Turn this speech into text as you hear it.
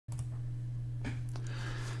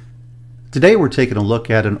Today we're taking a look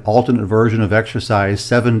at an alternate version of exercise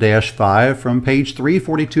 7-5 from page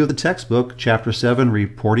 342 of the textbook, chapter 7,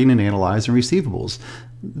 Reporting and Analyzing Receivables.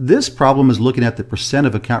 This problem is looking at the percent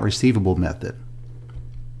of account receivable method.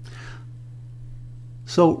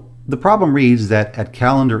 So the problem reads that at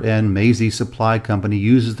calendar end, Mazie Supply Company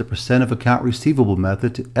uses the percent of account receivable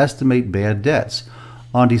method to estimate bad debts.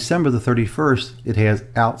 On December the 31st, it has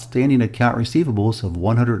outstanding account receivables of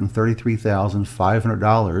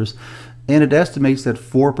 $133,500, and it estimates that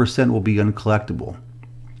 4% will be uncollectible.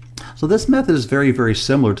 So this method is very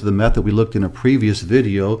similar to the method we looked in a previous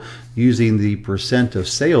video using the percent of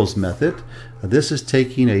sales method. This is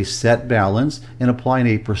taking a set balance and applying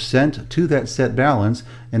a percent to that set balance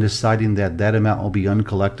and deciding that that amount will be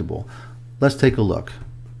uncollectible. Let's take a look.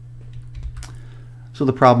 So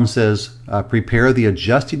the problem says, prepare the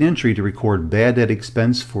adjusting entry to record bad debt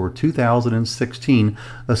expense for 2016,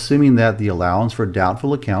 assuming that the allowance for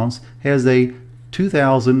doubtful accounts has a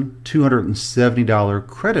 $2,270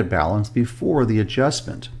 credit balance before the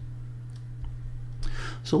adjustment.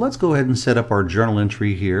 So let's go ahead and set up our journal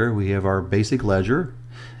entry here. We have our basic ledger,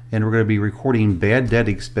 and we're going to be recording bad debt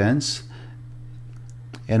expense,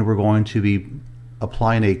 and we're going to be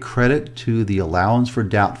applying a credit to the allowance for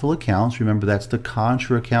doubtful accounts. Remember, that's the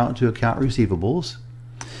contra account to account receivables.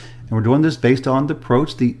 And we're doing this based on the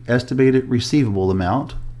approach, the estimated receivable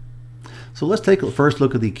amount. So let's take a first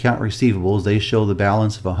look at the account receivables. They show the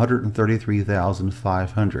balance of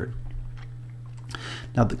 $133,500.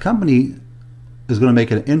 Now the company is going to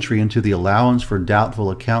make an entry into the allowance for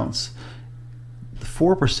doubtful accounts.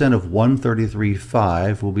 4% of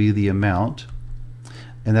 $133,500 will be the amount,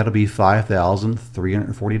 and that'll be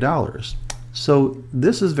 $5,340. So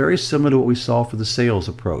this is very similar to what we saw for the sales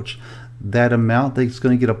approach. That amount that's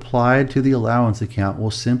going to get applied to the allowance account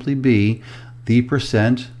will simply be the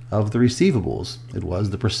percent of the receivables. It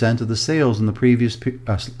was the percent of the sales in the previous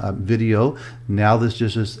video. Now this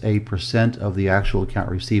just is a percent of the actual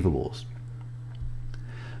account receivables.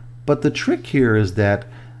 But the trick here is that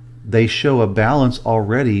they show a balance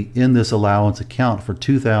already in this allowance account for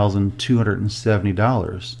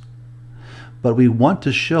 $2,270. But we want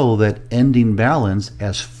to show that ending balance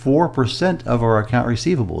as 4% of our account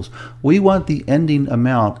receivables. We want the ending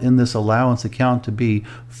amount in this allowance account to be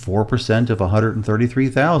 4% of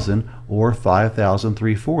 $133,000 or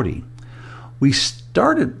 $5,340. We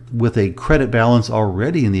started with a credit balance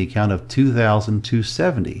already in the account of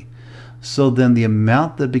 $2,270. So then the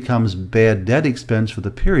amount that becomes bad debt expense for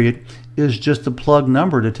the period is just a plug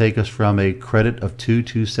number to take us from a credit of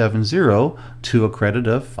 $2,270 to a credit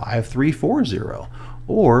of $5,340,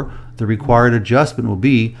 or the required adjustment will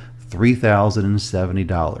be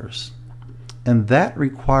 $3,070. And that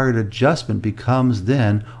required adjustment becomes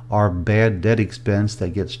then our bad debt expense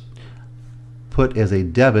that gets put as a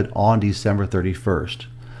debit on December 31st.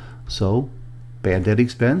 So bad debt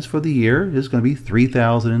expense for the year is going to be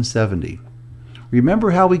 $3,070. Remember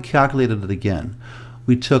how we calculated it again.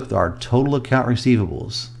 We took our total account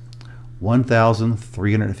receivables,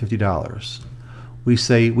 $1,350. We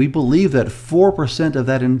say we believe that 4% of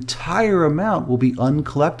that entire amount will be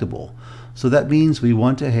uncollectible. So that means we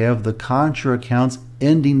want to have the contra account's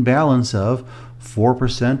ending balance of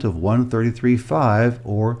 4% of $133,500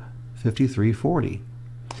 or $5,340.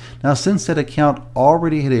 Now, since that account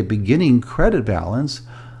already had a beginning credit balance,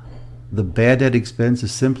 the bad debt expense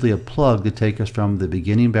is simply a plug to take us from the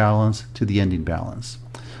beginning balance to the ending balance.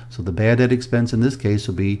 So the bad debt expense in this case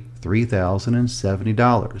will be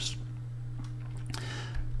 $3,070.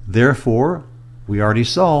 Therefore, we already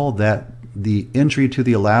saw that the entry to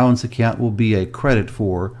the allowance account will be a credit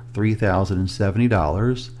for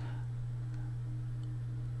 $3,070.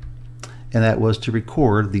 And that was to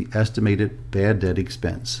record the estimated bad debt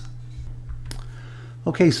expense.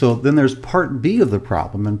 Okay, so then there's part B of the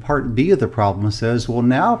problem, and part B of the problem says, well,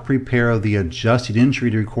 now prepare the adjusted entry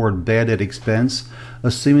to record bad debt expense,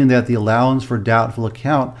 assuming that the allowance for doubtful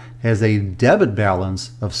account has a debit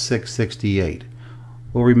balance of $668.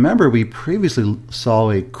 Well, remember we previously saw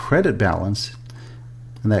a credit balance,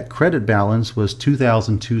 and that credit balance was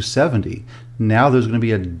 $2,270. Now there's going to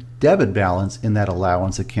be a debit balance in that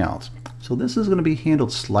allowance account. So this is going to be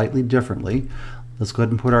handled slightly differently. Let's go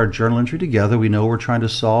ahead and put our journal entry together. We know we're trying to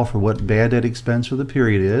solve for what bad debt expense for the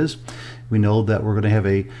period is. We know that we're going to have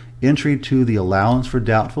a entry to the allowance for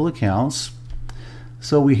doubtful accounts.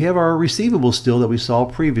 So we have our receivables still that we saw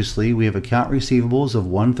previously. We have account receivables of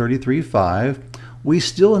 $133,500. We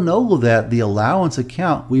still know that the allowance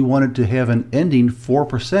account, we wanted to have an ending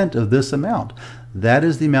 4% of this amount. That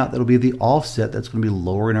is the amount that will be the offset that's going to be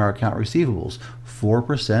lowering our account receivables,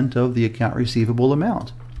 4% of the account receivable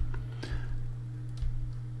amount.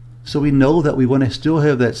 So we know that we want to still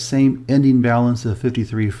have that same ending balance of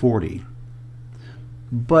 5340.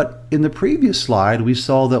 But in the previous slide, we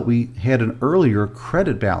saw that we had an earlier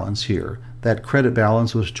credit balance here. That credit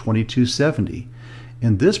balance was 2270.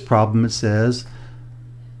 In this problem, it says,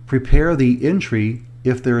 prepare the entry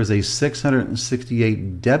if there is a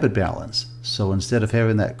 668 debit balance. So instead of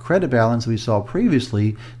having that credit balance we saw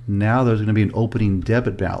previously, now there's going to be an opening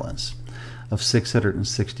debit balance of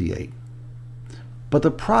 668. But the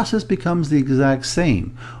process becomes the exact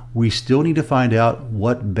same. We still need to find out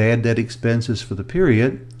what bad debt expense is for the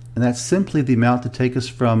period, and that's simply the amount to take us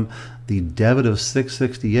from the debit of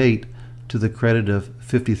 668 to the credit of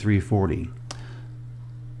 5340.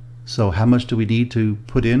 So how much do we need to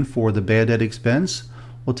put in for the bad debt expense?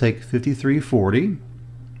 We'll take 5340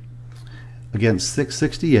 against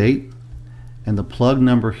 668, and the plug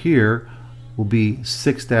number here will be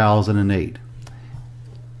 6008.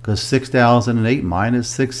 Because 6008 minus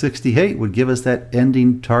 668 would give us that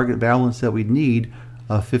ending target balance that we need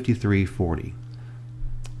of 5340.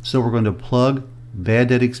 So we're going to plug bad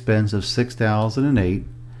debt expense of 6008,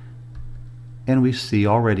 and we see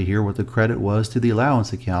already here what the credit was to the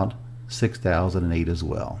allowance account, 6008 as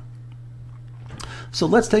well. So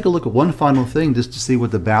let's take a look at one final thing just to see what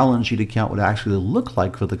the balance sheet account would actually look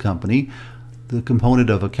like for the company. The component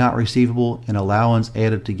of account receivable and allowance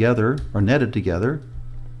added together or netted together.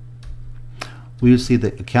 We would see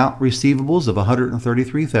the account receivables of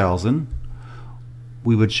 $133,000.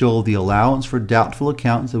 We would show the allowance for doubtful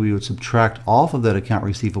accounts that we would subtract off of that account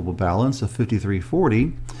receivable balance of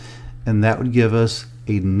 $53.40, and that would give us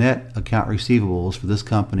a net account receivables for this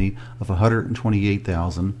company of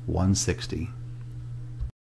 $128,160.